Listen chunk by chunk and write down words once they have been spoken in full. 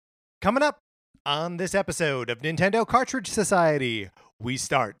Coming up on this episode of Nintendo Cartridge Society, we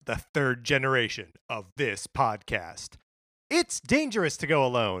start the third generation of this podcast. It's dangerous to go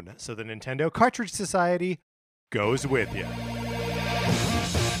alone, so the Nintendo Cartridge Society goes with you.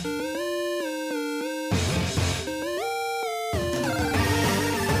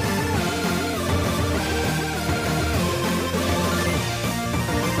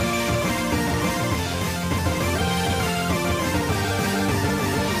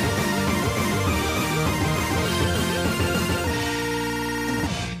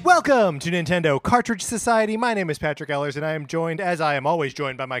 Welcome to Nintendo Cartridge Society. My name is Patrick Ellers, and I am joined, as I am always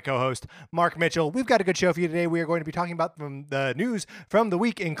joined, by my co-host, Mark Mitchell. We've got a good show for you today. We are going to be talking about the news from the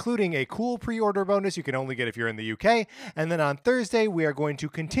week, including a cool pre-order bonus you can only get if you're in the UK. And then on Thursday, we are going to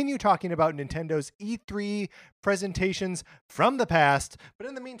continue talking about Nintendo's E3 presentations from the past. But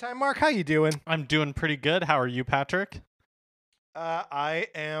in the meantime, Mark, how you doing? I'm doing pretty good. How are you, Patrick? I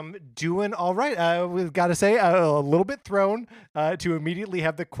am doing all right. We've got to say, a little bit thrown to immediately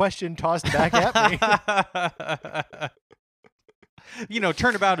have the question tossed back at me.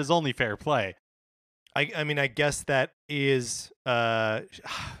 Turnabout is only fair play. I mean, I guess that is. I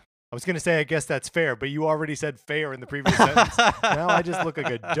was going to say, I guess that's fair, but you already said fair in the previous sentence. Now I just look like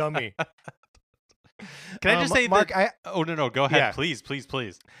a dummy. Can I just say, Mark? No. Go ahead, Yeah. please.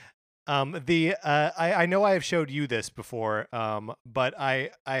 I know I have showed you this before, but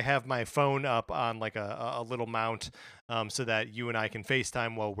I have my phone up on like a little mount, so that you and I can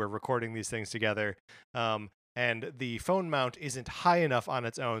FaceTime while we're recording these things together. And the phone mount isn't high enough on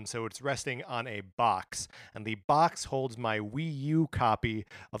its own, so it's resting on a box. And the box holds my Wii U copy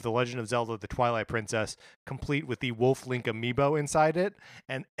of The Legend of Zelda: The Twilight Princess, complete with the Wolf Link amiibo inside it.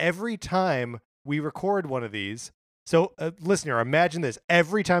 And every time we record one of these, so, listener, imagine this.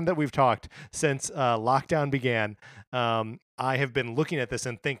 Every time that we've talked since lockdown began, I have been looking at this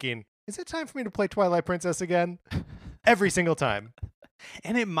and thinking, is it time for me to play Twilight Princess again? Every single time.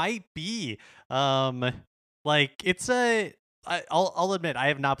 And it might be. I'll admit, I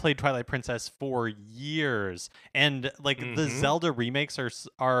have not played Twilight Princess for years. And, the Zelda remakes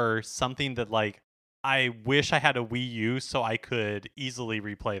are something that, I wish I had a Wii U so I could easily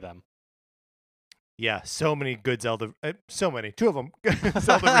replay them. Yeah, so many good Zelda, two of them,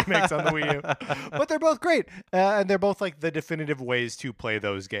 Zelda remakes on the Wii U. But they're both great, and they're both the definitive ways to play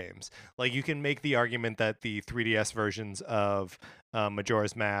those games. You can make the argument that the 3DS versions of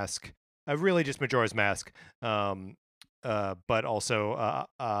Majora's Mask, really just Majora's Mask, but also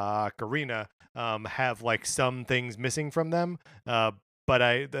Ocarina, have some things missing from them. But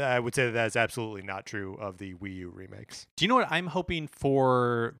I would say that is absolutely not true of the Wii U remakes. Do you know what I'm hoping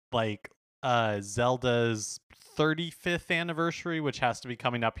for, Zelda's 35th anniversary, which has to be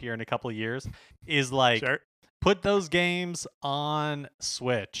coming up here in a couple of years, is Sure. Put those games on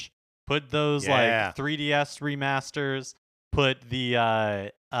Switch. Put those 3DS remasters. Put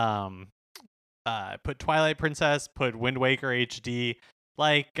the put Twilight Princess. Put Wind Waker HD.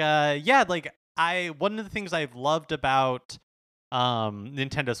 One of the things I've loved about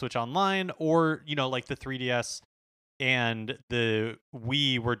Nintendo Switch Online, or the 3DS and the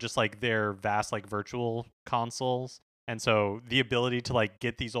Wii were just their vast virtual consoles, and so the ability to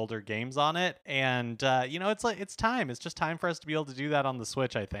get these older games on it, and it's time. It's just time for us to be able to do that on the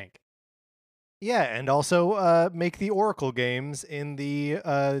Switch, I think. Yeah, and also make the Oracle games in the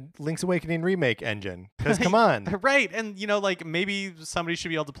Link's Awakening remake engine. Because come on, right? And maybe somebody should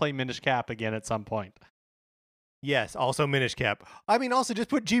be able to play Minish Cap again at some point. Yes, also Minish Cap. I mean, also just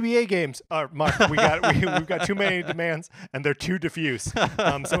put GBA games. Mark, we've got too many demands, and they're too diffuse.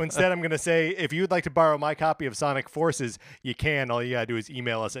 So instead, I'm going to say, if you'd like to borrow my copy of Sonic Forces, you can. All you got to do is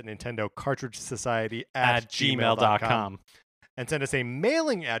email us at Nintendo Cartridge Society at gmail.com. And send us a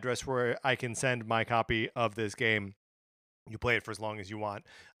mailing address where I can send my copy of this game. You play it for as long as you want.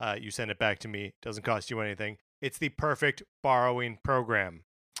 You send it back to me. It doesn't cost you anything. It's the perfect borrowing program.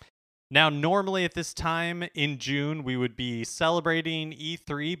 Now, normally at this time in June, we would be celebrating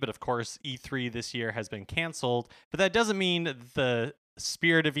E3, but of course, E3 this year has been canceled. But that doesn't mean the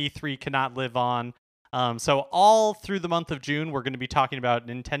spirit of E3 cannot live on. So all through the month of June, we're going to be talking about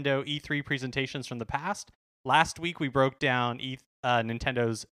Nintendo E3 presentations from the past. Last week, we broke down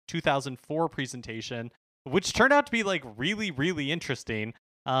Nintendo's 2004 presentation, which turned out to be really, really interesting.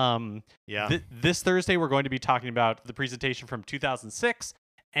 This Thursday, we're going to be talking about the presentation from 2006.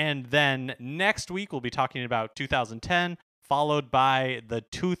 And then next week, we'll be talking about 2010, followed by the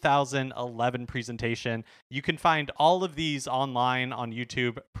 2011 presentation. You can find all of these online on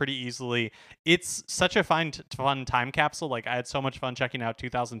YouTube pretty easily. It's such a fun time capsule. I had so much fun checking out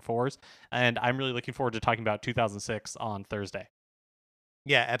 2004's, and I'm really looking forward to talking about 2006 on Thursday.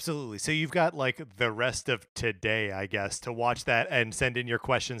 Yeah, absolutely. So you've got like the rest of today, I guess, to watch that and send in your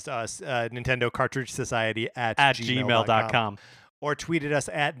questions to us, Nintendo Cartridge Society at At gmail.com. gmail.com. Or tweet at us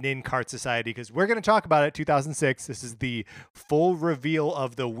at NinCart Society because we're going to talk about it. 2006. This is the full reveal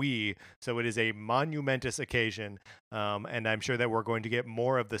of the Wii, so it is a monumentous occasion, and I'm sure that we're going to get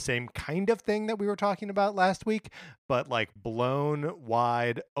more of the same kind of thing that we were talking about last week, but like blown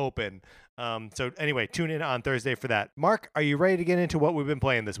wide open. So anyway, tune in on Thursday for that. Mark, are you ready to get into what we've been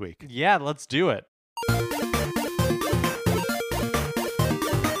playing this week? Yeah, let's do it.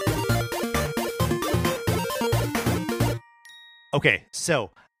 Okay,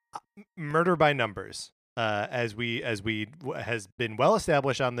 so Murder by Numbers, has been well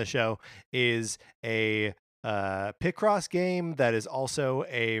established on the show, is a Picross game that is also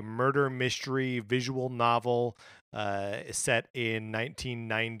a murder mystery visual novel set in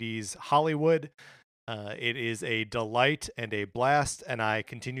 1990s Hollywood. It is a delight and a blast, and I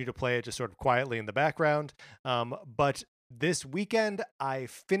continue to play it just sort of quietly in the background. But this weekend, I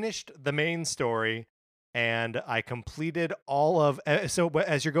finished the main story and I completed all of. So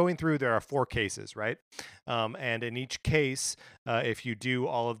as you're going through, there are 4 cases, right? And in each case, if you do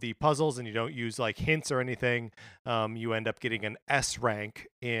all of the puzzles and you don't use like hints or anything, you end up getting an S rank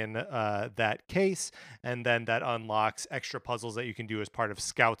in that case, and then that unlocks extra puzzles that you can do as part of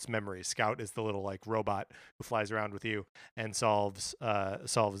Scout's memory. Scout is the little like robot who flies around with you and solves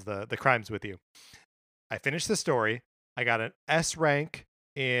the crimes with you. I finished the story. I got an S rank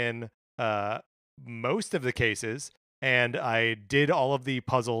in most of the cases, and I did all of the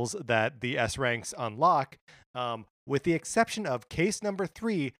puzzles that the S ranks unlock, with the exception of case number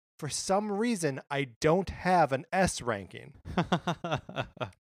 3. For some reason, I don't have an S ranking,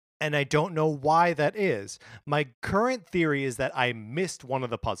 and I don't know why that is. My current theory is that I missed one of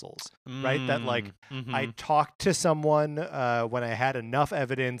the puzzles, right? That like I talked to someone when I had enough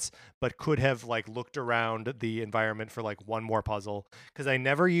evidence, but could have like looked around the environment for like one more puzzle, because I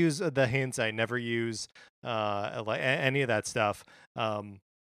never use the hints. I never use like any of that stuff. And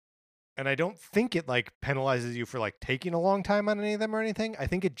I don't think it like penalizes you for like taking a long time on any of them or anything. I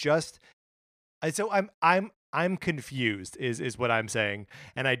think it just so I'm confused is what I'm saying,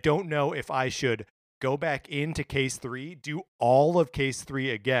 and I don't know if I should go back into case 3, do all of case 3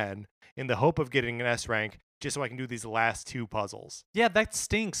 again in the hope of getting an S rank just so I can do these last 2 puzzles. Yeah, that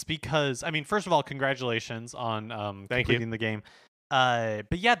stinks because, I mean, first of all, congratulations on Thank you. completing the game.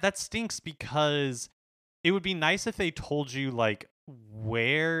 But yeah, that stinks because it would be nice if they told you like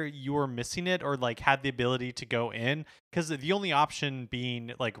where you were missing it, or like had the ability to go in, because the only option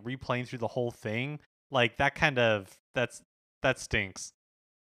being like replaying through the whole thing, like that kind of that stinks.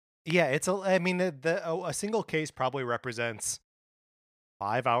 Yeah, I mean a single case probably represents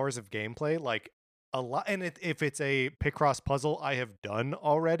 5 hours of gameplay, like a lot. And if it's a Picross puzzle I have done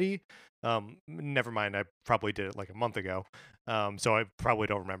already, never mind, I probably did it like a month ago, so I probably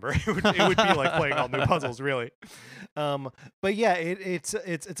don't remember. It would be like playing all new puzzles, really. But yeah, it's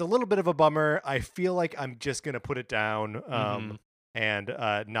a little bit of a bummer. I feel like I'm just gonna put it down, and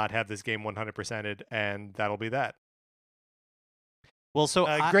not have this game 100%ed, and that'll be that. Well, so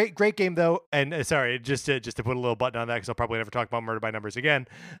great game though, and sorry, just to put a little button on that because I'll probably never talk about Murder by Numbers again.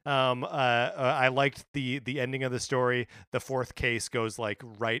 I liked the ending of the story. The 4th case goes like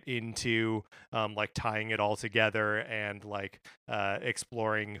right into like tying it all together and like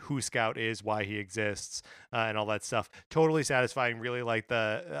exploring who Scout is, why he exists, and all that stuff. Totally satisfying. Really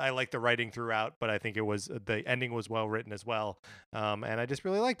I like the writing throughout, but I think the ending was well written as well, and I just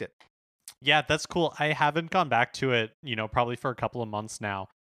really liked it. yeah, that's cool. I haven't gone back to it, probably for a couple of months now.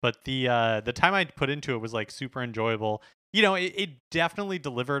 But the time I put into it was like super enjoyable. It definitely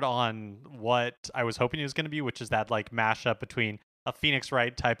delivered on what I was hoping it was going to be, which is that like mashup between a Phoenix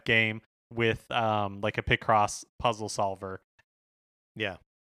Wright type game with like a Picross puzzle solver. Yeah.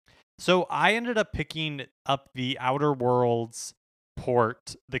 So I ended up picking up the Outer Worlds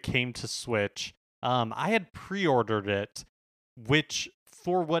port that came to Switch. I had pre-ordered it, which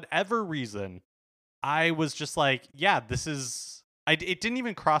for whatever reason, I was just like, yeah, this is. It didn't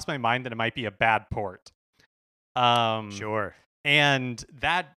even cross my mind that it might be a bad port. Sure. And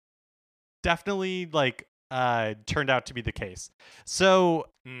that definitely like turned out to be the case. So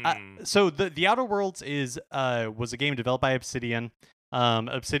the Outer Worlds was a game developed by Obsidian.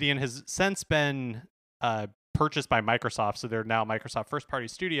 Obsidian has since been purchased by Microsoft, so they're now Microsoft first party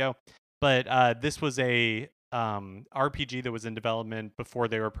studio. But this was a RPG that was in development before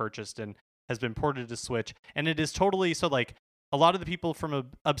they were purchased and has been ported to Switch. And it is totally so like a lot of the people from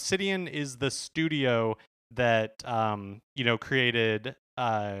Obsidian is the studio that created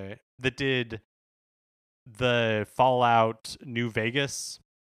that did the Fallout New Vegas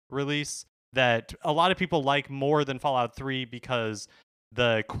release that a lot of people like more than Fallout 3 because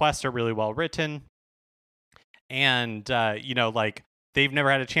the quests are really well written, and like they've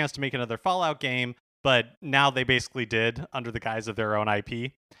never had a chance to make another Fallout game, but now they basically did under the guise of their own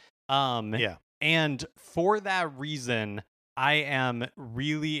IP. Yeah. And for that reason, I am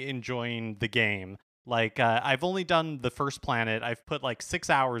really enjoying the game. Like, I've only done the first planet. I've put like 6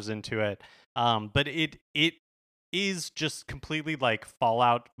 hours into it. But it is just completely like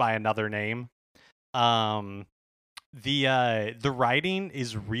Fallout by another name. Um, the writing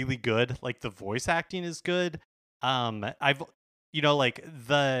is really good. Like the voice acting is good. I've like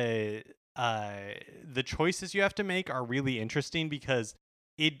the choices you have to make are really interesting because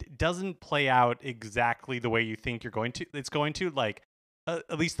it doesn't play out exactly the way you think it's going to. Like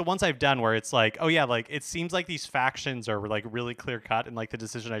at least the ones I've done where it's like, oh yeah, like it seems like these factions are like really clear cut and like the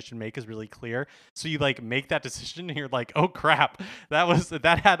decision I should make is really clear. So you like make that decision and you're like, oh crap,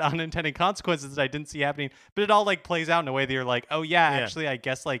 that had unintended consequences that I didn't see happening. But it all like plays out in a way that you're like, oh yeah, actually I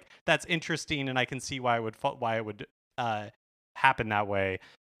guess like that's interesting and I can see why it would happen that way.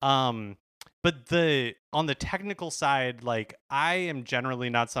 But on the technical side, like I am generally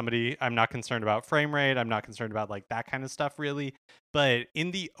not somebody, I'm not concerned about frame rate. I'm not concerned about like that kind of stuff really. But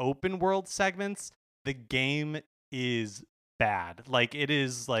in the open world segments, the game is bad. Like it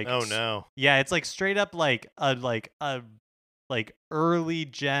is like, oh no. Yeah, it's like straight up like a early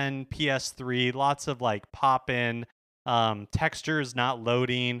gen PS3, lots of like pop in textures not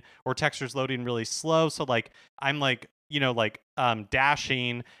loading or textures loading really slow. So like I'm like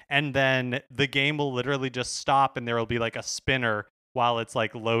dashing, and then the game will literally just stop and there will be like a spinner while it's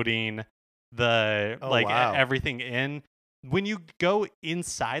like loading the wow. everything in. When you go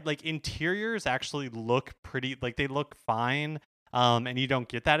inside, like interiors actually look pretty, like they look fine, and you don't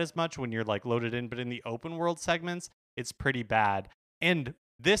get that as much when you're like loaded in, but in the open world segments it's pretty bad. And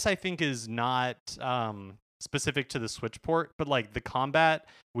this I think is not specific to the Switch port, but like the combat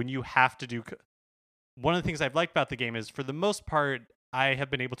when you have to do one of the things I've liked about the game is for the most part, I have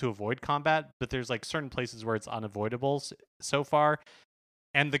been able to avoid combat, but there's like certain places where it's unavoidable so far.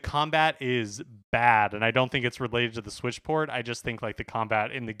 And the combat is bad. And I don't think it's related to the Switch port. I just think like the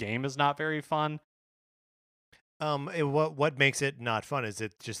combat in the game is not very fun. What makes it not fun? Is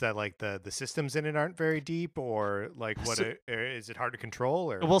it just that like the systems in it aren't very deep, or like is it hard to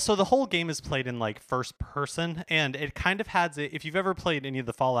control? Or well, so the whole game is played in like first person, and it kind of has it. If you've ever played any of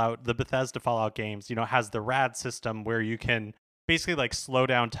the Bethesda Fallout games, it has the rad system where you can basically like slow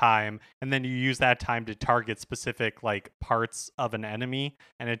down time, and then you use that time to target specific like parts of an enemy,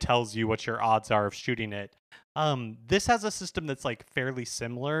 and it tells you what your odds are of shooting it. This has a system that's like fairly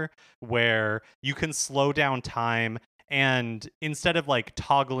similar where you can slow down time, and instead of like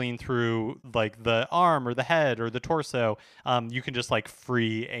toggling through like the arm or the head or the torso, you can just like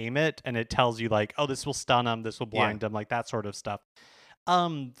free aim it, and it tells you like, oh, this will stun them, this will blind them, like that sort of stuff.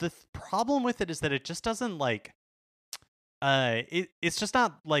 The problem with it is that it just doesn't like it's just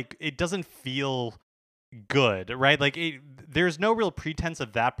not like, it doesn't feel good, right? Like there's no real pretense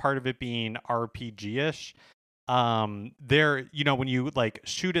of that part of it being RPG-ish. There, when you like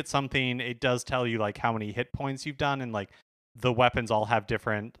shoot at something, it does tell you like how many hit points you've done, and like the weapons all have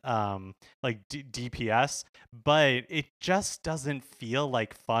different DPS, but it just doesn't feel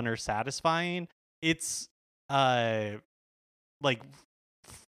like fun or satisfying. It's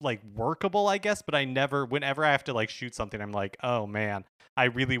like workable, I guess, but whenever I have to like shoot something, I'm like, oh man, I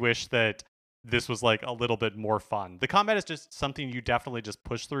really wish that this was like a little bit more fun. The combat is just something you definitely just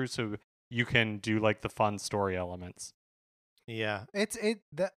push through so you can do like the fun story elements. Yeah, it's a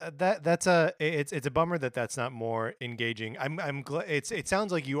bummer that that's not more engaging. I'm glad it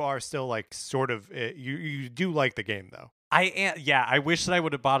sounds like you are still like sort of you do like the game though. I am, yeah. I wish that I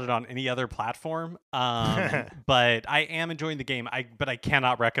would have bought it on any other platform, but I am enjoying the game. But I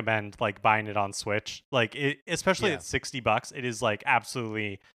cannot recommend like buying it on Switch. Like it, especially at $60, it is like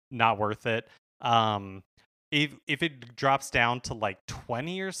absolutely not worth it. If it drops down to like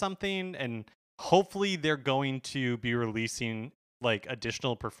 20 or something, and hopefully they're going to be releasing like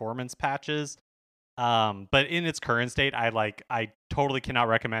additional performance patches. But in its current state, I totally cannot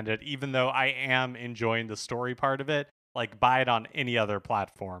recommend it, even though I am enjoying the story part of it. Like buy it on any other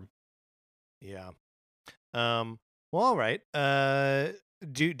platform. Yeah. Well, all right.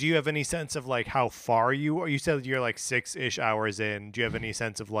 Do you have any sense of like how far you are? You said you're like 6-ish hours in. Do you have any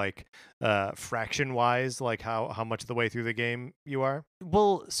sense of like fraction wise, like how much of the way through the game you are?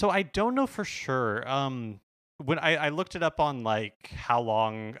 Well, so I don't know for sure. When I looked it up on like how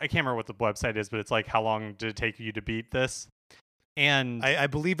long, I can't remember what the website is, but it's like how long did it take you to beat this? And I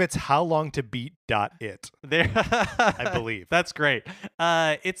believe it's how long to beat.it. there, I believe. That's great.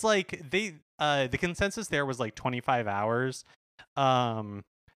 It's like the consensus there was like 25 hours.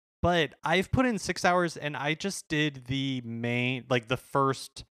 But I've put in 6 hours, and I just did the main, like the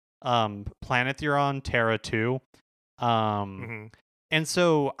first planet you're on, Terra 2. Mm-hmm. And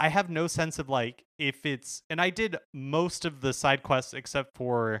so I have no sense of like if it's, and I did most of the side quests except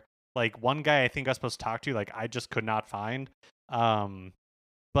for like one guy I think I was supposed to talk to, like I just could not find.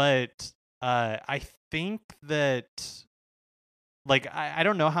 But I think that like I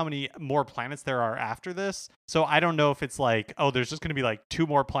don't know how many more planets there are after this, so I don't know if it's like, oh, there's just going to be like 2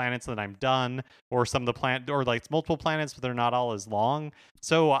 more planets and then I'm done, or some of the planet, or like it's multiple planets but they're not all as long.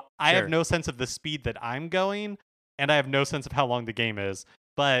 So I have Sure. no sense of the speed that I'm going, and I have no sense of how long the game is.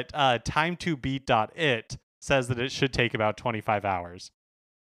 But time to beat.it says that it should take about 25 hours.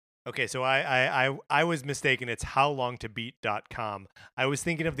 Okay, so I was mistaken. It's howlongtobeat.com. I was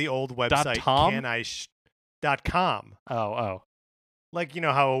thinking of the old website .tom? .com. Oh. Like, you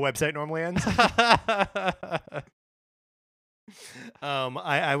know how a website normally ends?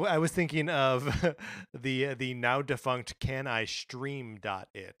 I was thinking of the now defunct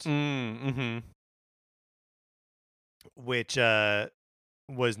canistream.it, Mm-hmm. which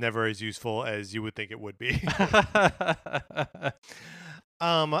was never as useful as you would think it would be.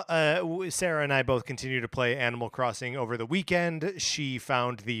 Sarah and I both continue to play Animal Crossing over the weekend. She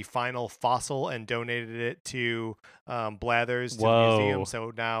found the final fossil and donated it to Blathers to the museum.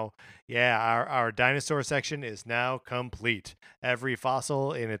 So now, our dinosaur section is now complete. Every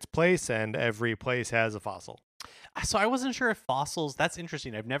fossil in its place, and every place has a fossil. So I wasn't sure if fossils, that's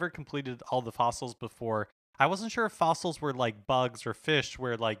interesting. I've never completed all the fossils before. I wasn't sure if fossils were like bugs or fish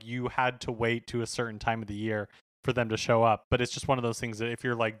where like you had to wait to a certain time of the year for them to show up, but it's just one of those things that if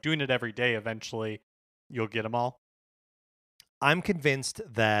you're like doing it every day, eventually you'll get them all. I'm convinced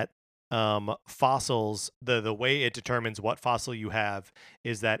that fossils, the way it determines what fossil you have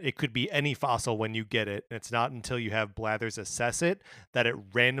is that it could be any fossil when you get it. And it's not until you have Blathers assess it that it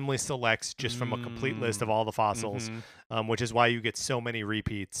randomly selects just from a complete list of all the fossils, which is why you get so many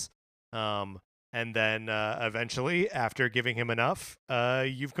repeats. And then eventually, after giving him enough,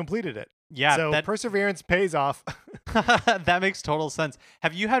 you've completed it. Yeah, so perseverance pays off. That makes total sense.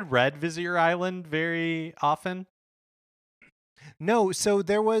 Have you had Red visit your island very often? No, so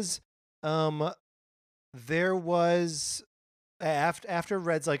there was after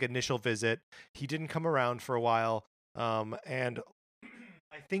Red's like initial visit, he didn't come around for a while. And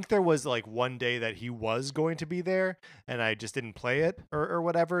I think there was like one day that he was going to be there and I just didn't play it or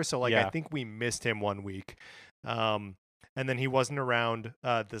whatever. So like I think we missed him one week. And then he wasn't around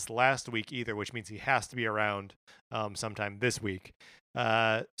this last week either, which means he has to be around sometime this week.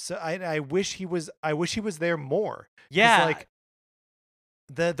 So I wish he was there more. Yeah. Like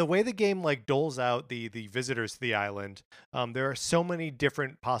the way the game like doles out the visitors to the island, there are so many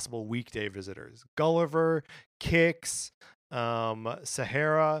different possible weekday visitors. Gulliver, Kix,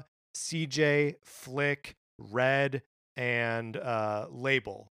 Sahara, CJ, Flick, Red, and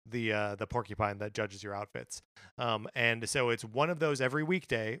Label, the porcupine that judges your outfits. And so it's one of those every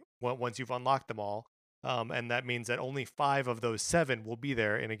weekday once you've unlocked them all. And that means that only 5 of those 7 will be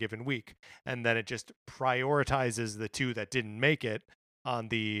there in a given week. And then it just prioritizes the 2 that didn't make it on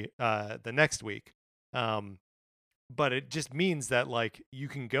the next week. But it just means that like you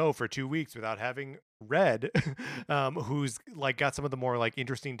can go for 2 weeks without having Red, who's like got some of the more like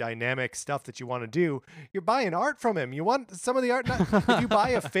interesting dynamic stuff that you want to do. You're buying art from him. You want some of the art. If you buy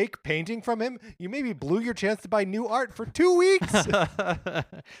a fake painting from him, you maybe blew your chance to buy new art for 2 weeks. Well,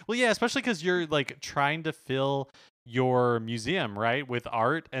 yeah, especially because you're like trying to fill your museum, right, with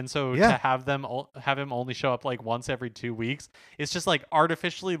art, and so to have him only show up like once every 2 weeks, it's just like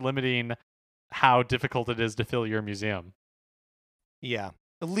artificially limiting how difficult it is to fill your museum. Yeah.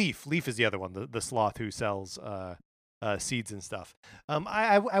 Leaf is the other one, the sloth who sells seeds and stuff.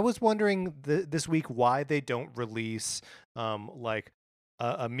 I was wondering this week why they don't release like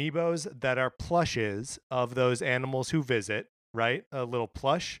amiibos that are plushes of those animals who visit, right? A little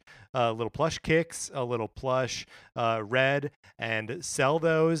plush Kix, a little plush Red, and sell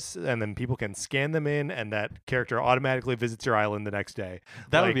those, and then people can scan them in, and that character automatically visits your island the next day.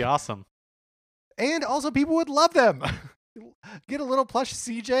 That would be awesome. And also people would love them. Get a little plush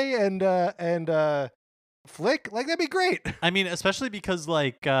CJ and Flick, like that'd be great. I mean, especially because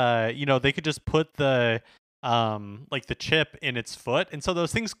like they could just put the like the chip in its foot, and so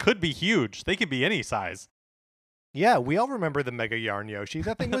those things could be huge. They could be any size. Yeah, we all remember the Mega Yarn Yoshi.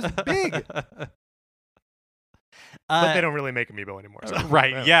 That thing was big. But they don't really make amiibo anymore. So.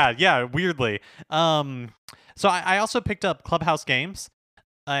 Right. Yeah. Weirdly. So I also picked up Clubhouse Games,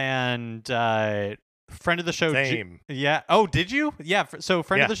 and friend of the show, Same. yeah. Oh, did you? Yeah. So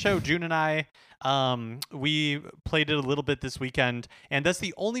friend Yeah. of the show, June and I, we played it a little bit this weekend, and that's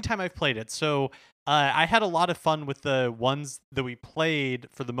the only time I've played it. So I had a lot of fun with the ones that we played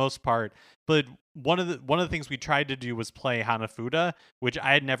for the most part. But one of the things we tried to do was play Hanafuda, which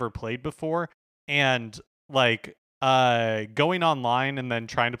I had never played before, and like going online and then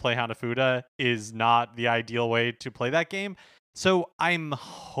trying to play Hanafuda is not the ideal way to play that game. So I'm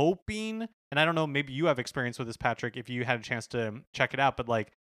hoping, and I don't know, maybe you have experience with this, Patrick, if you had a chance to check it out, but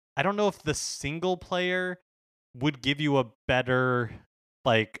like I don't know if the single player would give you a better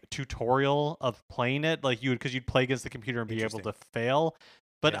like tutorial of playing it, like you would, because you'd play against the computer and be able to fail.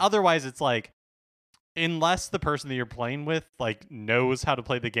 But Yeah. otherwise it's like, unless the person that you're playing with like knows how to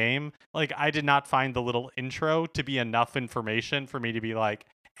play the game, like I did not find the little intro to be enough information for me to be like,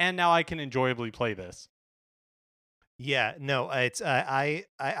 and now I can enjoyably play this. Yeah, no, it's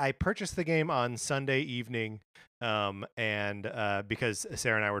I purchased the game on Sunday evening, and because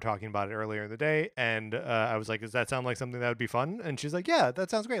Sarah and I were talking about it earlier in the day, and I was like, "Does that sound like something that would be fun?" And she's like, "Yeah, that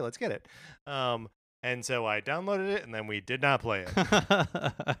sounds great. Let's get it." And so I downloaded it, and then we did not play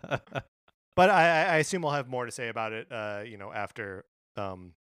it. But I assume I'll have more to say about it, after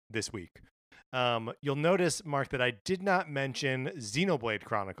this week. You'll notice, Mark, that I did not mention Xenoblade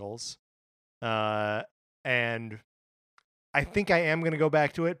Chronicles, and I think I am going to go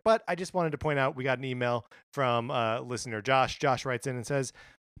back to it, but I just wanted to point out we got an email from listener Josh. Josh writes in and says,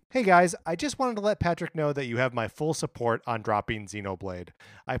 "Hey guys, I just wanted to let Patrick know that you have my full support on dropping Xenoblade.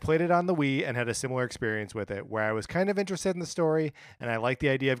 I played it on the Wii and had a similar experience with it, where I was kind of interested in the story, and I liked the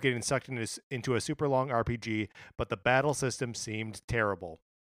idea of getting sucked into a super long RPG, but the battle system seemed terrible.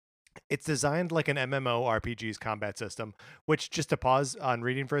 It's designed like an MMORPG's combat system, which, just to pause on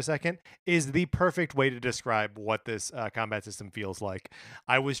reading for a second, is the perfect way to describe what this combat system feels like.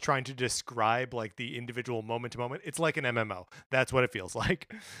 I was trying to describe like the individual moment to moment. It's like an MMO. That's what it feels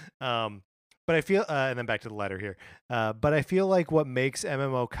like. But I feel, and then back to the letter here. But I feel like what makes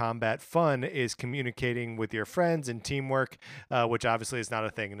MMO combat fun is communicating with your friends and teamwork, which obviously is not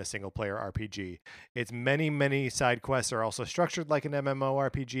a thing in a single player RPG. Its many side quests are also structured like an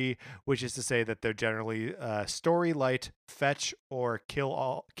MMORPG, which is to say that they're generally story light, fetch or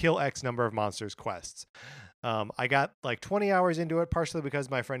kill X number of monsters quests. I got like 20 hours into it, partially because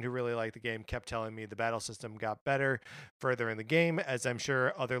my friend who really liked the game kept telling me the battle system got better further in the game, as I'm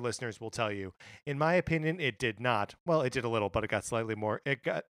sure other listeners will tell you. In my opinion, it did not. Well, it did a little, but it got slightly more.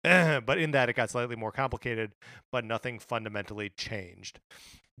 But in that, it got slightly more complicated, but nothing fundamentally changed.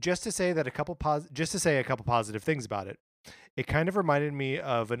 Just to say a couple positive things about it. It kind of reminded me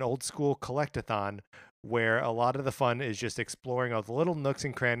of an old school collectathon where a lot of the fun is just exploring all the little nooks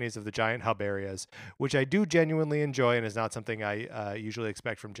and crannies of the giant hub areas, which I do genuinely enjoy and is not something I usually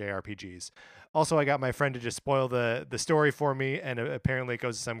expect from JRPGs. Also, I got my friend to just spoil the story for me, and apparently it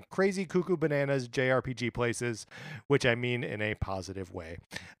goes to some crazy cuckoo bananas JRPG places, which I mean in a positive way.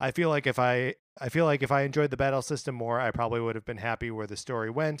 I feel like if I enjoyed the battle system more, I probably would have been happy where the story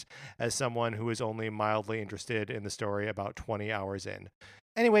went, as someone who is only mildly interested in the story about 20 hours in.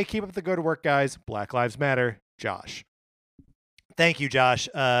 Anyway, keep up the good work, guys. Black Lives Matter, Josh. Thank you, Josh.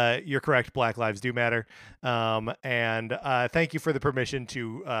 You're correct. Black lives do matter. And thank you for the permission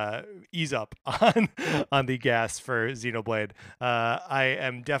to ease up on the gas for Xenoblade. I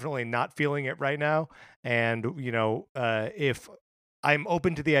am definitely not feeling it right now. And, if I'm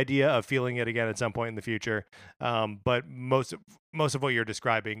open to the idea of feeling it again at some point in the future. But most of what you're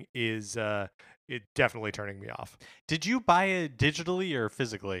describing is it definitely turning me off. Did you buy it digitally or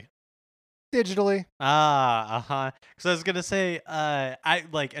physically? Digitally. Because I was gonna say, I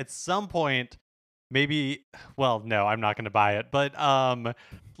like at some point, maybe. Well, no, I'm not gonna buy it, but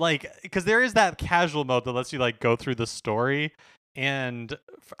like, because there is that casual mode that lets you like go through the story, and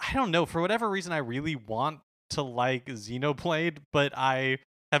I don't know, for whatever reason, I really want to like Xenoblade, but I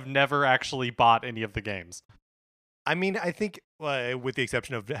have never actually bought any of the games. I mean, I think, with the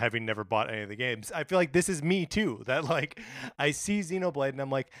exception of having never bought any of the games, I feel like this is me too. That like, I see Xenoblade and I'm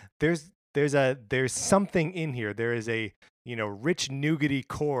like, there's something in here. There is a rich nougaty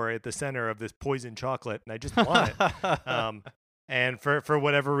core at the center of this poison chocolate, and I just want it. And for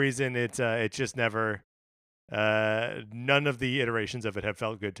whatever reason, it's just never. None of the iterations of it have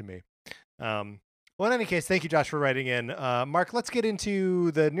felt good to me. Well, in any case, thank you, Josh, for writing in. Mark, let's get into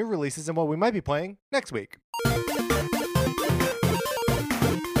the new releases and what we might be playing next week.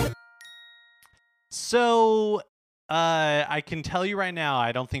 So, I can tell you right now,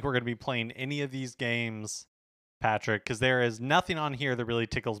 I don't think we're going to be playing any of these games, Patrick, because there is nothing on here that really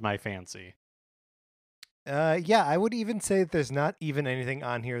tickles my fancy. Yeah, I would even say that there's not even anything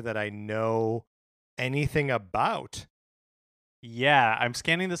on here that I know anything about. Yeah, I'm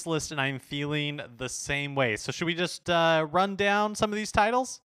scanning this list and I'm feeling the same way. So should we just run down some of these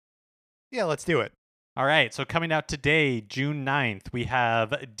titles? Yeah, let's do it. All right, so coming out today, June 9th, we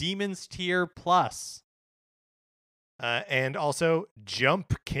have Demon's Tier Plus. And also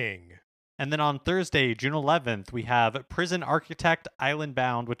Jump King. And then on Thursday, June 11th, we have Prison Architect Island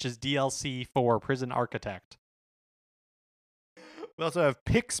Bound, which is DLC for Prison Architect. We also have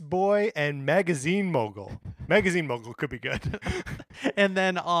Pixboy and Magazine Mogul. Magazine Mogul could be good. And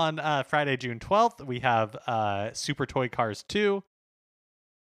then on Friday, June 12th, we have Super Toy Cars 2.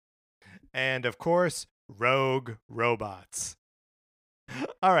 And of course, Rogue Robots.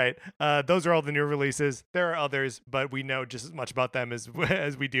 All right, those are all the new releases. There are others, but we know just as much about them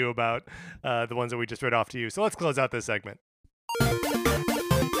as we do about the ones that we just read off to you. So let's close out this segment.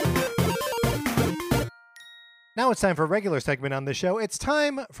 Now it's time for a regular segment on the show. It's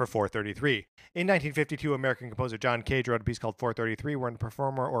time for 433. In 1952, American composer John Cage wrote a piece called 433, wherein a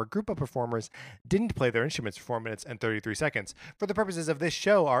performer or a group of performers didn't play their instruments for 4 minutes and 33 seconds. For the purposes of this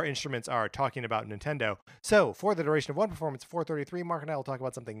show, our instruments are talking about Nintendo. So, for the duration of one performance, 433, Mark and I will talk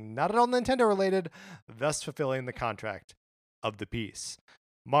about something not at all Nintendo related, thus fulfilling the contract of the piece.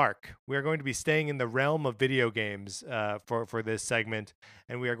 Mark, we are going to be staying in the realm of video games for this segment,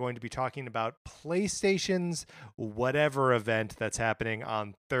 and we are going to be talking about PlayStation's whatever event that's happening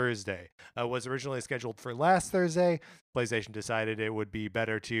on Thursday. Was originally scheduled for last Thursday. PlayStation decided it would be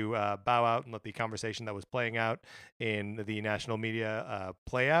better to bow out and let the conversation that was playing out in the national media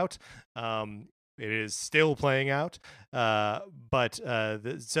play out. It is still playing out, so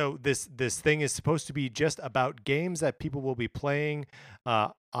this thing is supposed to be just about games that people will be playing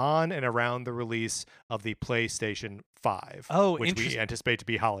on and around the release of the PlayStation 5, which we anticipate to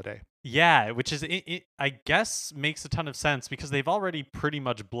be holiday. Yeah, which is I guess makes a ton of sense because they've already pretty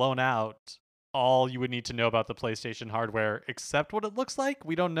much blown out all you would need to know about the PlayStation hardware, except what it looks like.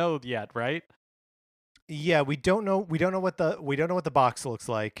 We don't know yet, right? Yeah, we don't know what the box looks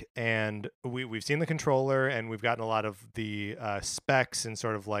like, and we've seen the controller, and we've gotten a lot of the specs and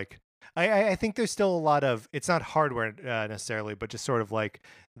sort of like I think there's still a lot of, it's not hardware necessarily, but just sort of like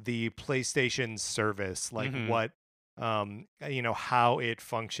the PlayStation service, like what how it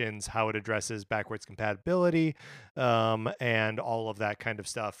functions, how it addresses backwards compatibility, and all of that kind of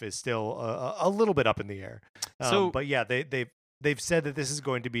stuff is still a little bit up in the air. But yeah, they've said that this is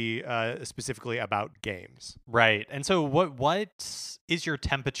going to be specifically about games. Right. And so what is your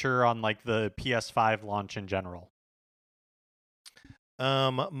temperature on like the PS5 launch in general?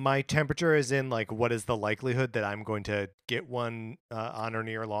 My temperature is in like, what is the likelihood that I'm going to get one on or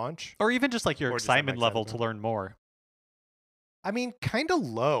near launch? Or even just like your excitement level to learn more. I mean, kind of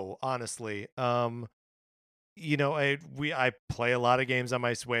low, honestly. I play a lot of games on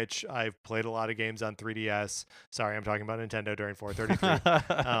my Switch. I've played a lot of games on 3DS. Sorry, I'm talking about Nintendo during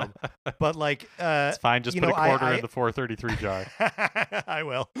 433. But like, it's fine. Just put a quarter in the 433 jar. I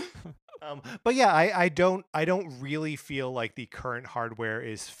will. But yeah, I don't really feel like the current hardware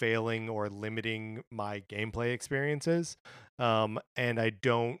is failing or limiting my gameplay experiences. And I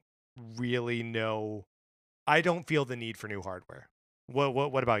don't really know. I don't feel the need for new hardware.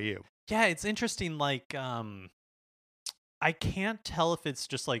 What about you? Yeah, it's interesting. Like, I can't tell if it's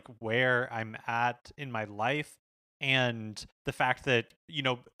just like where I'm at in my life and the fact that,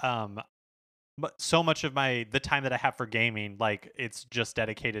 so much of the time that I have for gaming, like it's just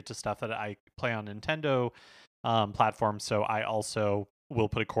dedicated to stuff that I play on Nintendo platforms. So I also will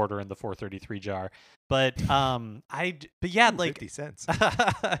put a quarter in the 433 jar. But yeah, like 50 cents.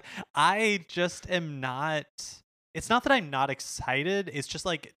 I just am not. It's not that I'm not excited. It's just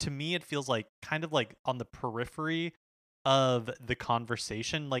like, to me, it feels like kind of like on the periphery of the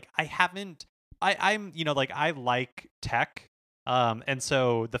conversation. Like I'm like, I like tech. And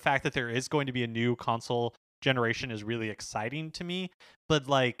so the fact that there is going to be a new console generation is really exciting to me. But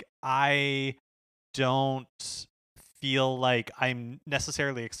like, I don't feel like I'm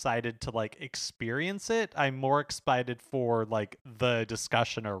necessarily excited to like experience it. I'm more excited for like the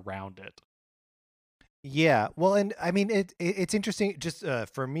discussion around it. Yeah, well, and I mean it's interesting. Just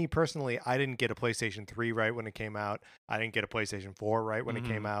for me personally, I didn't get a PlayStation 3 right when it came out. I didn't get a PlayStation 4 right when it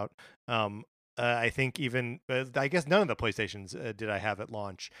came out. I think even I guess none of the PlayStations did I have at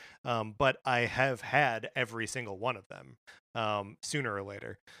launch, but I have had every single one of them sooner or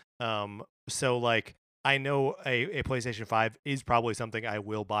later. So like, I know a PlayStation 5 is probably something I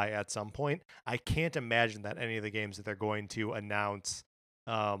will buy at some point. I can't imagine that any of the games that they're going to announce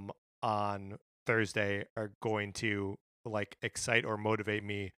on Thursday are going to like excite or motivate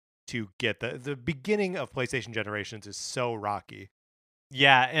me to get the beginning of PlayStation generations is so rocky.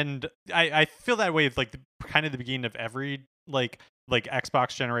 Yeah, and I feel that way with like kind of the beginning of every like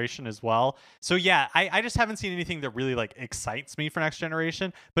Xbox generation as well. So yeah, I just haven't seen anything that really like excites me for next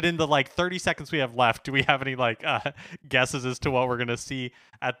generation. But in the like 30 seconds we have left, do we have any like guesses as to what we're gonna see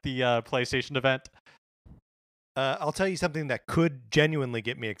at the PlayStation event? I'll tell you something that could genuinely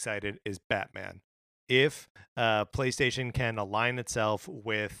get me excited is Batman. If PlayStation can align itself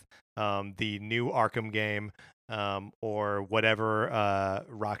with the new Arkham game or whatever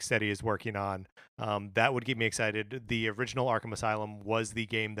Rocksteady is working on, that would get me excited. The original Arkham Asylum was the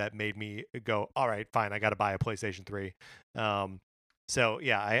game that made me go, all right, fine, I got to buy a PlayStation 3. So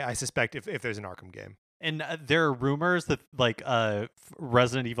yeah, I suspect if there's an Arkham game. And there are rumors that like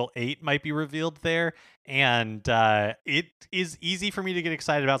Resident Evil 8 might be revealed there, and it is easy for me to get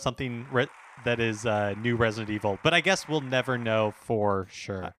excited about something that is new Resident Evil, but I guess we'll never know for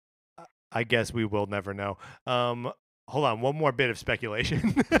sure. I guess we will never know. Hold on, one more bit of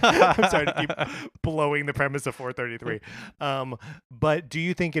speculation. I'm sorry to keep blowing the premise of 433. But do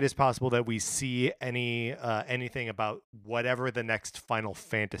you think it is possible that we see anything about whatever the next Final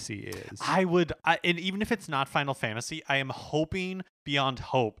Fantasy is? And even if it's not Final Fantasy, I am hoping beyond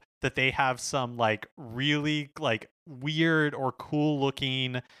hope that they have some like really like weird or cool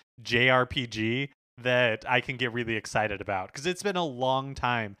looking JRPG that I can get really excited about, because it's been a long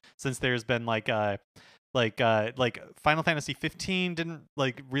time since there's been like Final Fantasy 15 didn't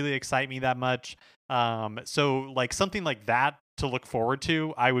like really excite me that much. So like something like that to look forward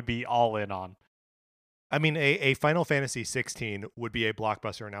to, I would be all in on. I mean, a Final Fantasy 16 would be a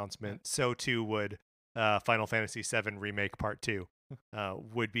blockbuster announcement. So too would Final Fantasy 7 Remake Part 2.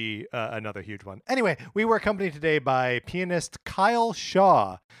 Would be another huge one. Anyway, we were accompanied today by pianist Kyle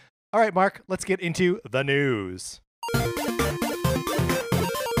Shaw. All right, Mark, let's get into the news.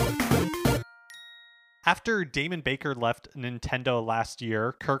 After Damon Baker left Nintendo last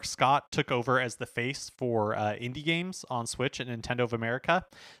year, Kirk Scott took over as the face for indie games on Switch and Nintendo of America.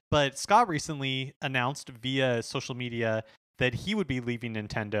 But Scott recently announced via social media that he would be leaving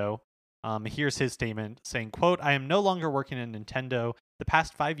Nintendo. Here's his statement saying, quote, "I am no longer working at Nintendo. The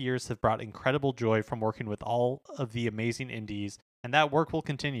past 5 years have brought incredible joy from working with all of the amazing indies, and that work will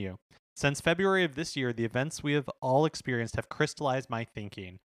continue. Since February of this year, the events we have all experienced have crystallized my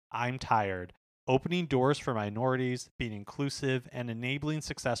thinking. I'm tired. Opening doors for minorities, being inclusive, and enabling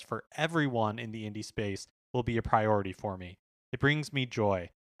success for everyone in the indie space will be a priority for me. It brings me joy.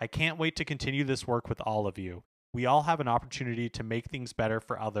 I can't wait to continue this work with all of you. We all have an opportunity to make things better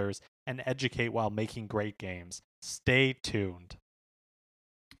for others and educate while making great games. Stay tuned."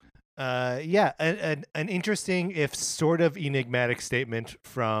 Yeah, an interesting, if sort of enigmatic statement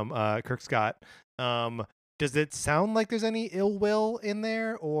from Kirk Scott. Does it sound like there's any ill will in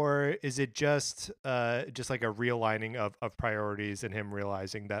there, or is it just like a realigning of priorities and him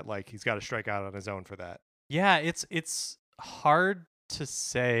realizing that like he's got to strike out on his own for that? Yeah, it's hard to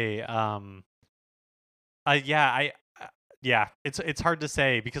say. Yeah, it's hard to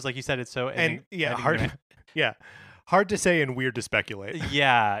say because, like you said, it's so hard. Yeah, hard to say and weird to speculate.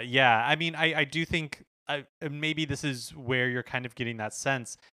 Yeah. I mean, I do think maybe this is where you're kind of getting that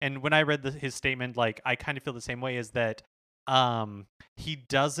sense. And when I read his statement, like I kind of feel the same way. Is that he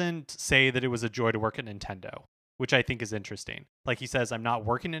doesn't say that it was a joy to work at Nintendo, which I think is interesting. Like he says, "I'm not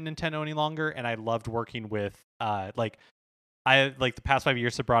working at Nintendo any longer, and I loved working with I like the past 5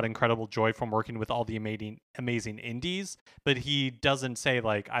 years have brought incredible joy from working with all the amazing indies." But he doesn't say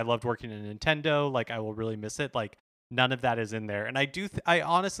like, "I loved working at Nintendo, like I will really miss it." Like none of that is in there. And I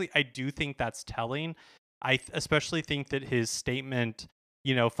honestly do think that's telling. I especially think that his statement,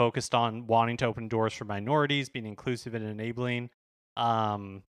 focused on wanting to open doors for minorities, being inclusive and enabling.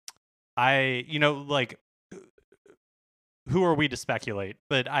 Like who are we to speculate?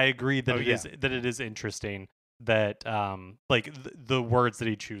 But I agree that it is interesting that the words that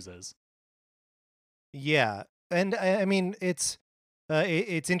he chooses. Yeah, and I mean it's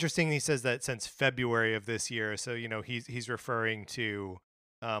interesting. He says that since February of this year, so he's referring to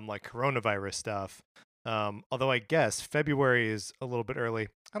like coronavirus stuff. Although I guess February is a little bit early.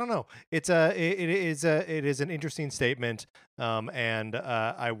 I don't know. It is an interesting statement, and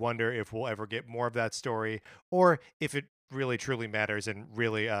I wonder if we'll ever get more of that story, or if it really truly matters and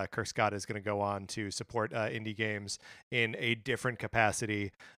really Kirk Scott is going to go on to support indie games in a different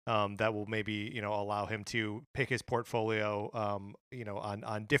capacity that will maybe allow him to pick his portfolio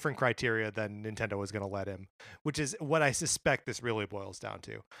on different criteria than Nintendo was going to let him, which is what I suspect this really boils down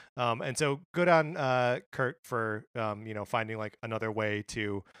to. And so good on Kurt for finding like another way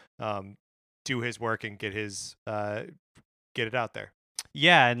to do his work and get it out there.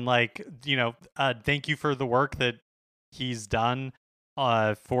 Yeah, and like, thank you for the work that he's done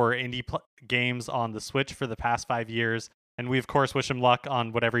for games on the Switch for the past 5 years, and we of course wish him luck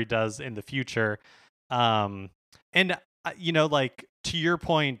on whatever he does in the future. Um, and like to your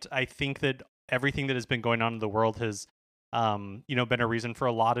point, I think that everything that has been going on in the world has, been a reason for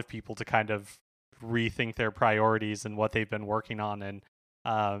a lot of people to kind of rethink their priorities and what they've been working on. And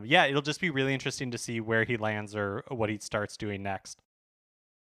yeah, it'll just be really interesting to see where he lands or what he starts doing next.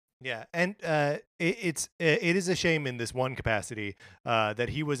 Yeah, and it is a shame in this one capacity that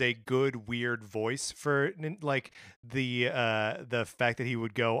he was a good weird voice for like the fact that he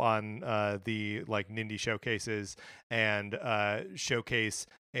would go on the like Nindy showcases and showcase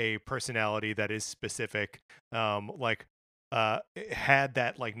a personality that is specific, like it had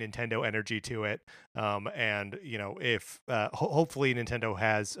that like Nintendo energy to it, and if hopefully Nintendo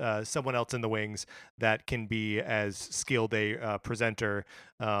has someone else in the wings that can be as skilled a presenter,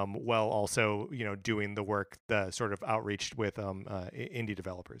 while also doing the work, the sort of outreach with indie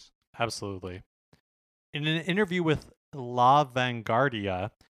developers. Absolutely. In an interview with La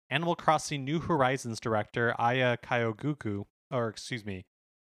Vanguardia, Animal Crossing New Horizons director Aya Kyogoku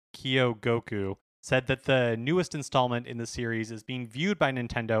said that the newest installment in the series is being viewed by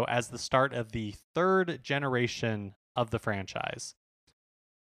Nintendo as the start of the third generation of the franchise.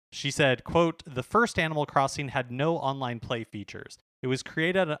 She said, quote, "The first Animal Crossing had no online play features. It was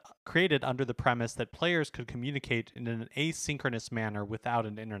created under the premise that players could communicate in an asynchronous manner without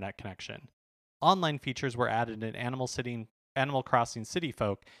an internet connection. Online features were added in Animal Crossing City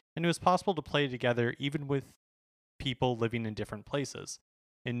Folk, and it was possible to play together even with people living in different places.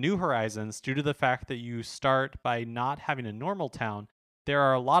 In New Horizons, due to the fact that you start by not having a normal town, there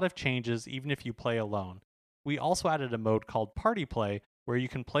are a lot of changes even if you play alone. We also added a mode called Party Play, where you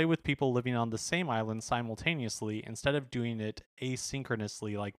can play with people living on the same island simultaneously instead of doing it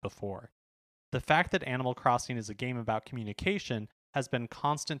asynchronously like before. The fact that Animal Crossing is a game about communication has been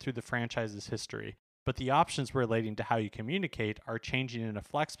constant through the franchise's history, but the options relating to how you communicate are changing in a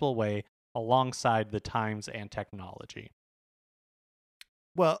flexible way alongside the times and technology."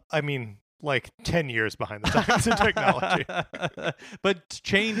 Well, I mean, like 10 years behind the times in technology. But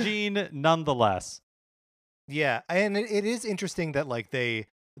changing nonetheless. Yeah, and it is interesting that like they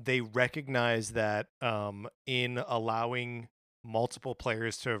recognize that in allowing multiple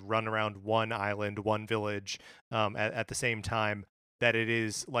players to run around one island, one village, at the same time, that it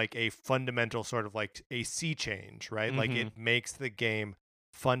is like a fundamental sort of like a sea change, right? Like Mm-hmm. it makes the game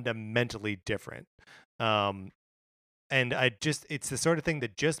fundamentally different. Um, and it's the sort of thing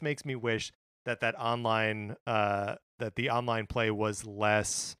that just makes me wish that online that the online play was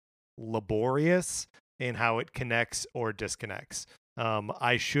less laborious in how it connects or disconnects.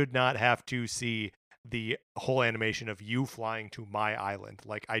 I should not have to see the whole animation of you flying to my island.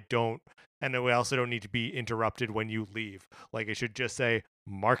 Like I don't, and we also don't need to be interrupted when you leave. Like it should just say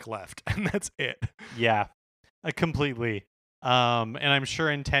mark left, and that's it. Yeah, completely. And I'm sure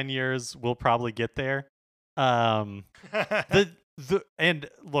in 10 years we'll probably get there. Um, and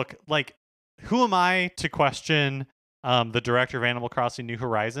look, like, who am I to question the director of Animal Crossing New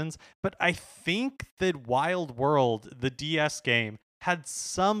Horizons? But I think that Wild World, the DS game, had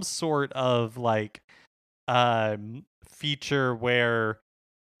some sort of like feature where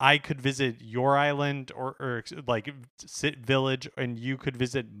I could visit your island or like village, and you could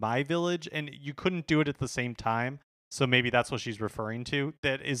visit my village, and you couldn't do it at the same time. So maybe that's what she's referring to.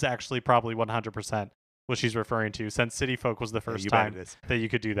 That is actually probably 100% what she's referring to, since City Folk was the Yeah, first you bet time it is. that you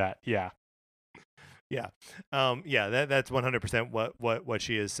could do that. Yeah. Yeah. Yeah, that's 100% what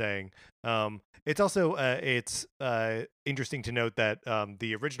she is saying. It's also it's interesting to note that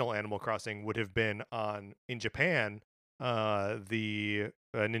the original Animal Crossing would have been on in Japan, the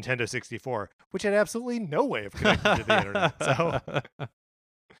Nintendo 64, which had absolutely no way of connecting to the internet. So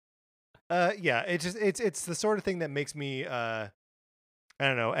yeah, it's the sort of thing that makes me I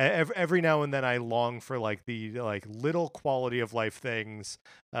don't know. Every now and then, I long for like the like little quality of life things,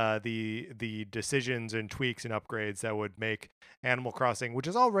 the decisions and tweaks and upgrades that would make Animal Crossing, which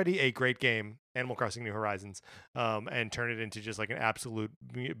is already a great game, Animal Crossing New Horizons, and turn it into just like an absolute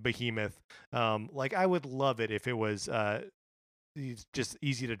behemoth. Like I would love it if it was just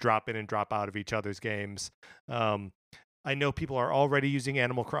easy to drop in and drop out of each other's games. I know people are already using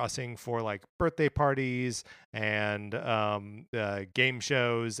Animal Crossing for like birthday parties and game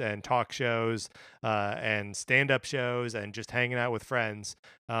shows and talk shows and stand-up shows and just hanging out with friends.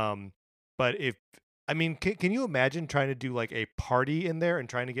 But if I mean, can you imagine trying to do like a party in there and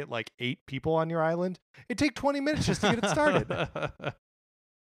trying to get like 8 people on your island? It'd take 20 minutes just to get it started.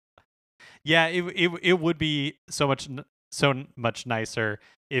 Yeah, it would be so much much nicer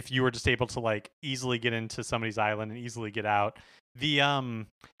if you were just able to like easily get into somebody's island and easily get out. The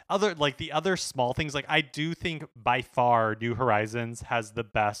other small things, like I do think by far New Horizons has the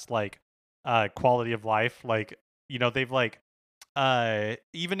best like quality of life. Like, they've like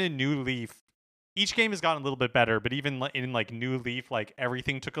even in New Leaf, each game has gotten a little bit better, but even in like New Leaf, like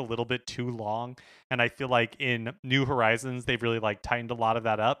everything took a little bit too long, and I feel like in New Horizons they've really like tightened a lot of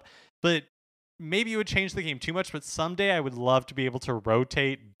that up. But maybe it would change the game too much, but someday I would love to be able to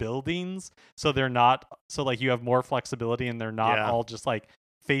rotate buildings so they're not so like you have more flexibility and they're not Yeah. all just like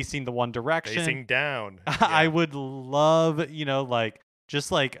facing the one direction. Facing down. I Yeah. would love, like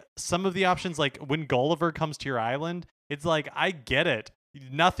just like some of the options, like when Gulliver comes to your island, it's like I get it.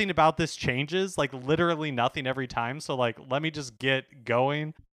 Nothing about this changes, like literally nothing every time. So like let me just get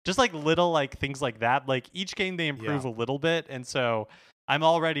going. Just like little like things like that. Like each game they improve Yeah. a little bit, and so I'm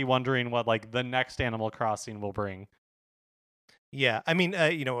already wondering what like the next Animal Crossing will bring. Yeah, I mean,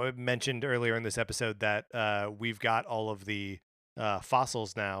 I mentioned earlier in this episode that we've got all of the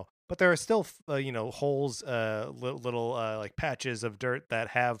fossils now, but there are still, holes, little like patches of dirt that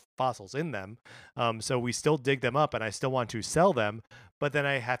have fossils in them. So we still dig them up, and I still want to sell them, but then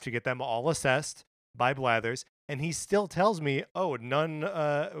I have to get them all assessed by Blathers, and he still tells me, "Oh, none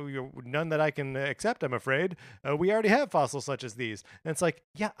that I can accept. I'm afraid we already have fossils such as these." And it's like,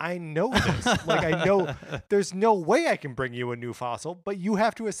 yeah, I know this. Like, I know there's no way I can bring you a new fossil, but you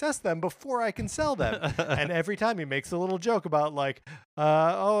have to assess them before I can sell them. And every time he makes a little joke about like,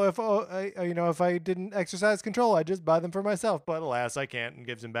 if I didn't exercise control, I'd just buy them for myself. But alas, I can't, and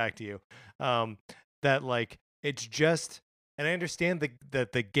gives them back to you. That like it's just. And I understand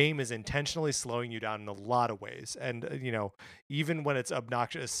that the game is intentionally slowing you down in a lot of ways. And, even when it's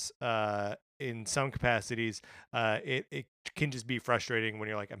obnoxious in some capacities, it can just be frustrating when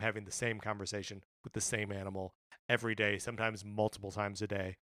you're like, I'm having the same conversation with the same animal every day, sometimes multiple times a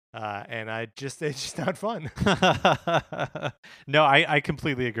day. And it's just not fun. No, I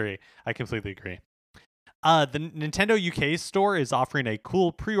completely agree. The Nintendo UK store is offering a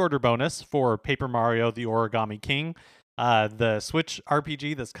cool pre-order bonus for Paper Mario: The Origami King, the Switch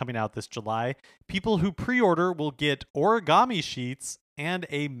RPG that's coming out this July. People who pre-order will get origami sheets and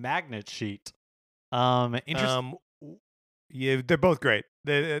a magnet sheet. Interesting. Yeah, they're both great.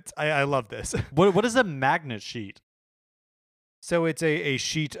 I love this. What is a magnet sheet? So it's a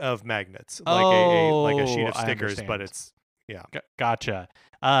sheet of magnets, like a sheet of I stickers, but understand. it's yeah. Gotcha.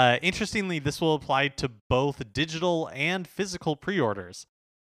 Interestingly, this will apply to both digital and physical pre-orders.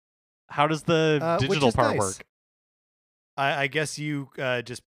 How does the Which digital is part nice. work? I guess you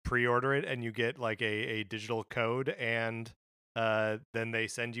just pre-order it and you get like a digital code, and then they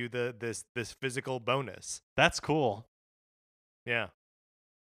send you this physical bonus. That's cool. Yeah.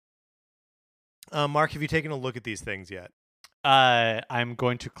 Mark, have you taken a look at these things yet? I'm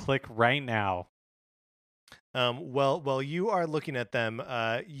going to click right now. While you are looking at them,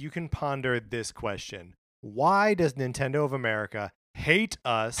 you can ponder this question: why does Nintendo of America hate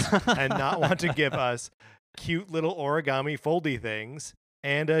us and not want to give us cute little origami foldy things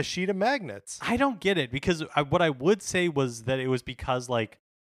and a sheet of magnets? I don't get it, because what I would say was that it was because like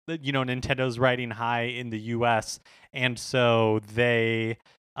Nintendo's riding high in the US, and so they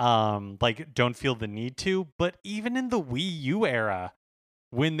like don't feel the need to. But even in the Wii U era,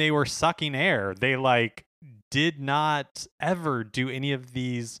 when they were sucking air, they like did not ever do any of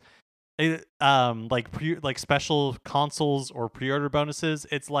these like special consoles or pre-order bonuses.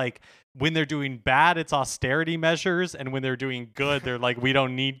 It's like when they're doing bad, it's austerity measures, and when they're doing good, they're like, we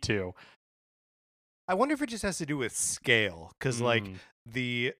don't need to. I wonder if it just has to do with scale, because like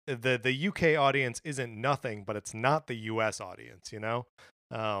the UK audience isn't nothing, but it's not the US audience,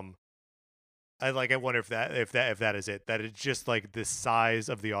 I wonder if that is it, that it's just like the size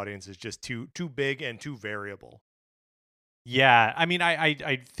of the audience is just too big and too variable. Yeah, I mean,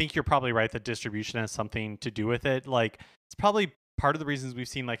 I think you're probably right that distribution has something to do with it. Like, it's probably part of the reasons we've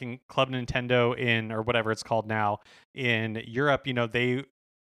seen, like in Club Nintendo or whatever it's called now in Europe, they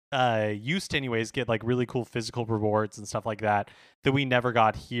used to anyways get like really cool physical rewards and stuff like that we never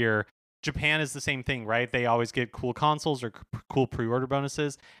got here. Japan is the same thing, right? They always get cool consoles or cool pre-order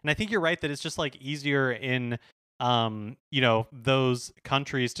bonuses. And I think you're right that it's just like easier in those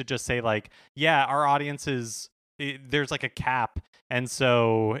countries to just say like, yeah, our audience is there's like a cap, and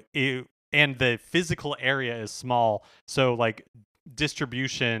so and the physical area is small, so like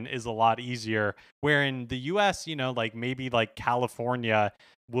distribution is a lot easier. Where in the US, like maybe like California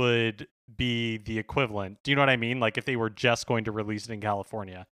would be the equivalent. Do you know what I mean? Like if they were just going to release it in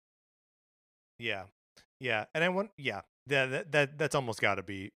California. Yeah, and I want that's almost got to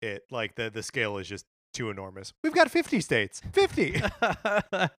be it. Like the scale is just too enormous. We've got 50 states. 50.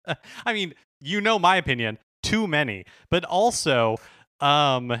 I mean, my opinion, too many. But also,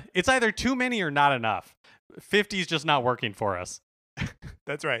 it's either too many or not enough. 50 is just not working for us.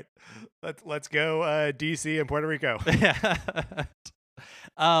 That's right. Let's go DC and Puerto Rico.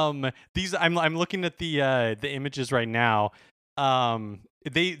 These I'm looking at the images right now.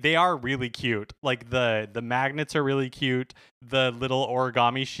 They are really cute. Like the magnets are really cute. The little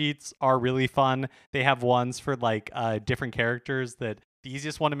origami sheets are really fun. They have ones for like different characters. That the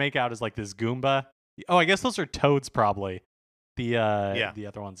easiest one to make out is like this Goomba. Oh, I guess those are toads probably. The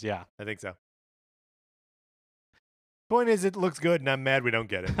other ones, yeah. I think so. Point is, it looks good, and I'm mad we don't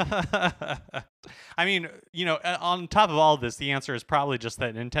get it. I mean, on top of all of this, the answer is probably just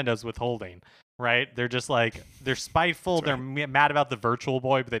that Nintendo's withholding, right? They're just like, they're spiteful. That's They're right. mad about the Virtual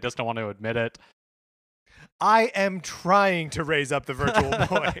Boy, but they just don't want to admit it. I am trying to raise up the Virtual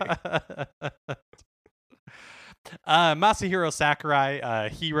Boy. Masahiro Sakurai,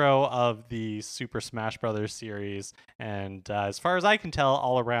 hero of the Super Smash Bros. Series, and as far as I can tell,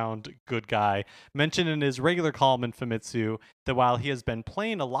 all-around good guy, mentioned in his regular column in Famitsu that while he has been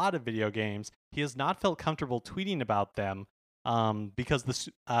playing a lot of video games, he has not felt comfortable tweeting about them because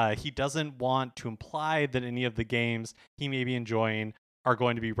he doesn't want to imply that any of the games he may be enjoying are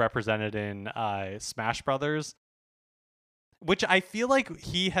going to be represented in Smash Brothers. Which I feel like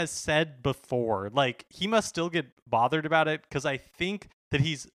he has said before. Like, he must still get bothered about it, because I think that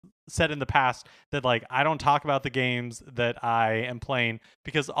he's said in the past that, like, I don't talk about the games that I am playing,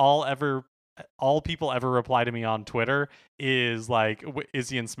 because all people ever reply to me on Twitter is like, is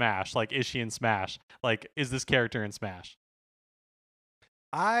he in Smash? Like, is she in Smash? Like, is this character in Smash?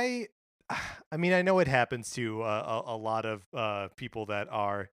 I mean, I know it happens to a lot of people that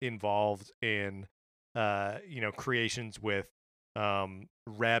are involved in creations with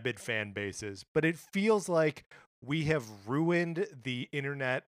rabid fan bases, but it feels like we have ruined the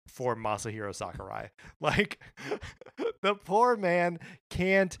internet for Masahiro Sakurai. Like, the poor man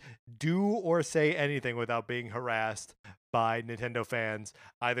can't do or say anything without being harassed by Nintendo fans,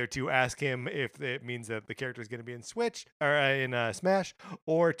 either to ask him if it means that the character is going to be in Switch or in Smash,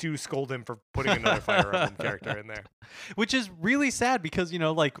 or to scold him for putting another Fire Emblem character in there. Which is really sad, because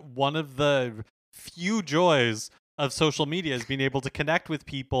like, one of the few joys of social media is being able to connect with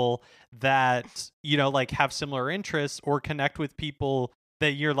people that like have similar interests, or connect with people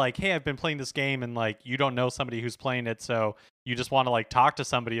that you're like, hey, I've been playing this game, and like, you don't know somebody who's playing it, so you just want to like talk to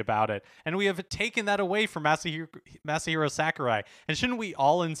somebody about it. And we have taken that away from Masahiro Sakurai. And shouldn't we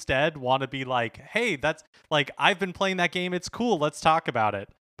all instead want to be like, hey, that's like, I've been playing that game, it's cool, let's talk about it?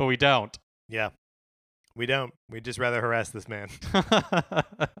 But we don't. Yeah, we don't. We'd just rather harass this man.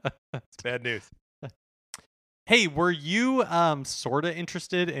 It's bad news. Hey, were you sort of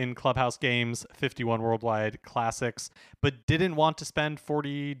interested in Clubhouse Games 51 Worldwide Classics, but didn't want to spend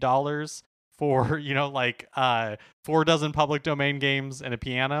 $40 for, 4 dozen public domain games and a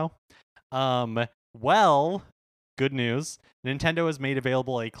piano? Well, good news. Nintendo has made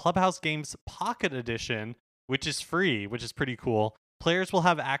available a Clubhouse Games Pocket Edition, which is free, which is pretty cool. Players will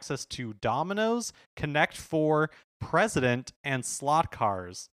have access to Dominoes, Connect 4, President, and slot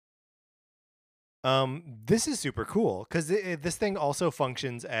cars. This is super cool, because this thing also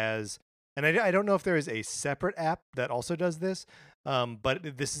functions as, and I don't know if there is a separate app that also does this, but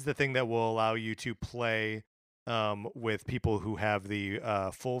this is the thing that will allow you to play with people who have the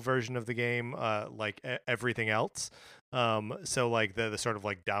full version of the game, like everything else. So like the sort of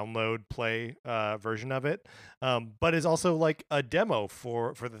like download play version of it, but is also like a demo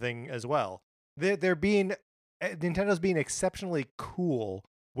for the thing as well. Nintendo's being exceptionally cool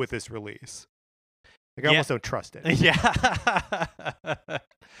with this release. Like, I almost don't trust it. Yeah.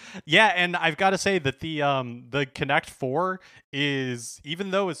 Yeah, and I've got to say that the Connect 4 is,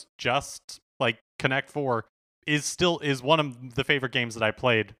 even though it's just like Connect 4, is one of the favorite games that I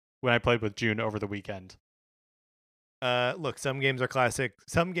played when I played with June over the weekend. Look, some games are classic.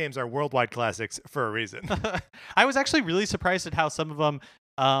 Some games are worldwide classics for a reason. I was actually really surprised at how some of them,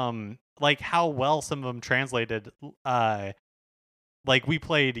 like how well some of them translated. Like, we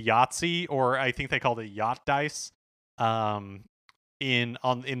played Yahtzee, or I think they called it Yacht Dice, in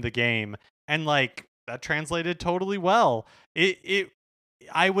the game, and like that translated totally well.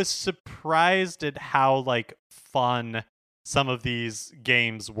 I was surprised at how like fun some of these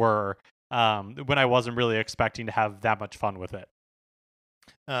games were, when I wasn't really expecting to have that much fun with it.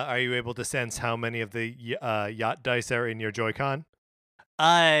 Are you able to sense how many of the Yacht Dice are in your Joy-Con?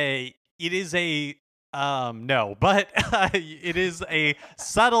 It is a no, but it is a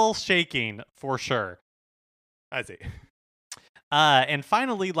subtle shaking for sure. I see. And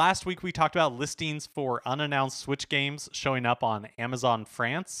finally, last week we talked about listings for unannounced Switch games showing up on Amazon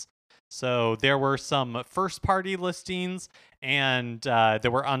France. So there were some first-party listings, and there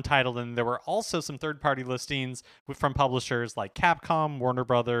were untitled, and there were also some third-party listings from publishers like Capcom, Warner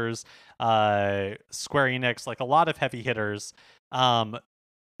Brothers, Square Enix, like a lot of heavy hitters.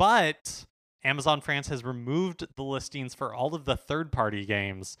 But Amazon France has removed the listings for all of the third-party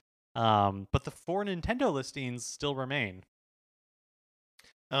games, but the 4 Nintendo listings still remain.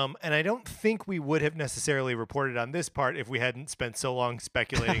 And I don't think we would have necessarily reported on this part if we hadn't spent so long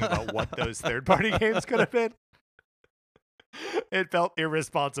speculating about what those third-party games could have been. It felt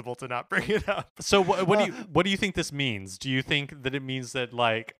irresponsible to not bring it up. So what do you think this means? Do you think that it means that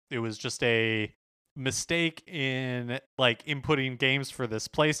like it was just a mistake in like inputting games for this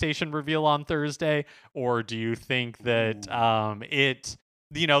PlayStation reveal on Thursday, or do you think that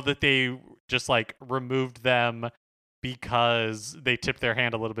that they just like removed them because they tipped their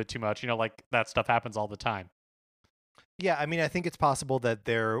hand a little bit too much? Like that stuff happens all the time. Yeah, I mean, I think it's possible that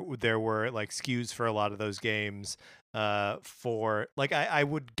there were like SKUs for a lot of those games. For like, I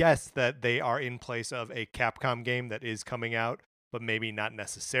would guess that they are in place of a Capcom game that is coming out, but maybe not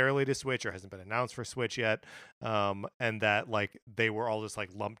necessarily to Switch or hasn't been announced for Switch yet. And that like they were all just like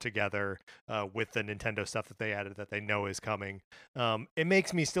lumped together with the Nintendo stuff that they added that they know is coming. It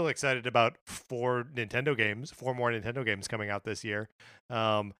makes me still excited about 4 more Nintendo games coming out this year.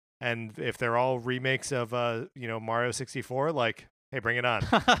 And if they're all remakes of Mario 64, like, hey, bring it on.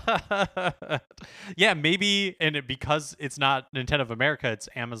 Yeah, maybe, and because it's not Nintendo of America, it's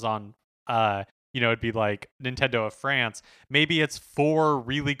Amazon. It'd be like Nintendo of France. Maybe it's 4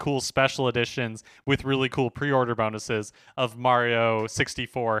 really cool special editions with really cool pre-order bonuses of Mario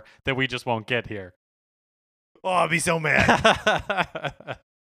 64 that we just won't get here. Oh, I'll be so mad.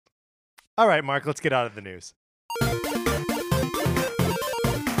 All right, Mark, let's get out of the news.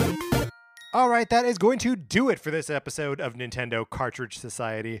 All right, that is going to do it for this episode of Nintendo Cartridge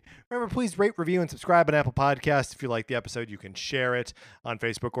Society. Remember, please rate, review, and subscribe on Apple Podcasts. If you like the episode, you can share it on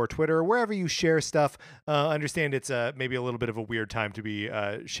Facebook or Twitter or wherever you share stuff. Understand it's maybe a little bit of a weird time to be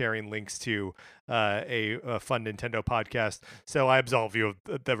sharing links to a fun Nintendo podcast, so I absolve you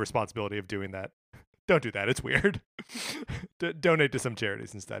of the responsibility of doing that. Don't do that. It's weird. Donate to some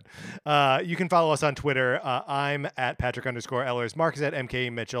charities instead. You can follow us on Twitter. I'm at Patrick_Ellers. Mark is at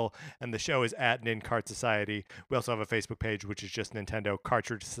MKE Mitchell. And the show is at NinCart Society. We also have a Facebook page, which is just Nintendo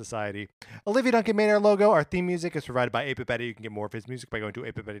Cartridge Society. Olivia Duncan made our logo. Our theme music is provided by 8BitBetty. You can get more of his music by going to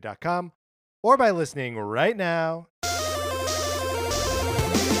 8BitBetty.com or by listening right now.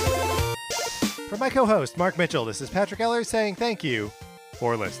 For my co-host, Mark Mitchell, this is Patrick Ellers saying thank you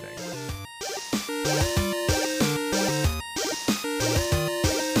for listening.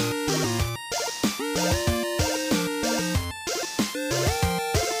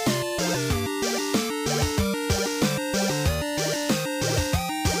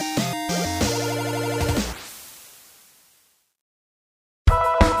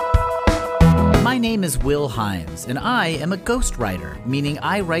 My name is Will Hines, and I am a ghostwriter, meaning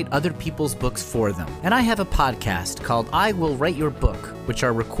I write other people's books for them. And I have a podcast called I Will Write Your Book, which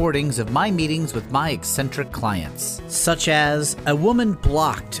are recordings of my meetings with my eccentric clients, such as a woman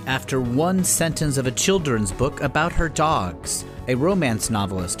blocked after one sentence of a children's book about her dogs, a romance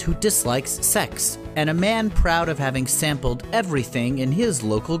novelist who dislikes sex, and a man proud of having sampled everything in his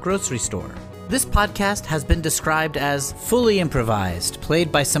local grocery store. This podcast has been described as fully improvised,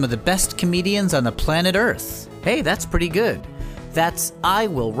 played by some of the best comedians on the planet Earth. Hey, that's pretty good. That's I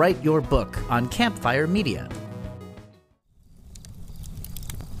Will Write Your Book on Campfire Media.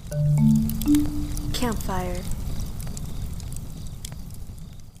 Campfire.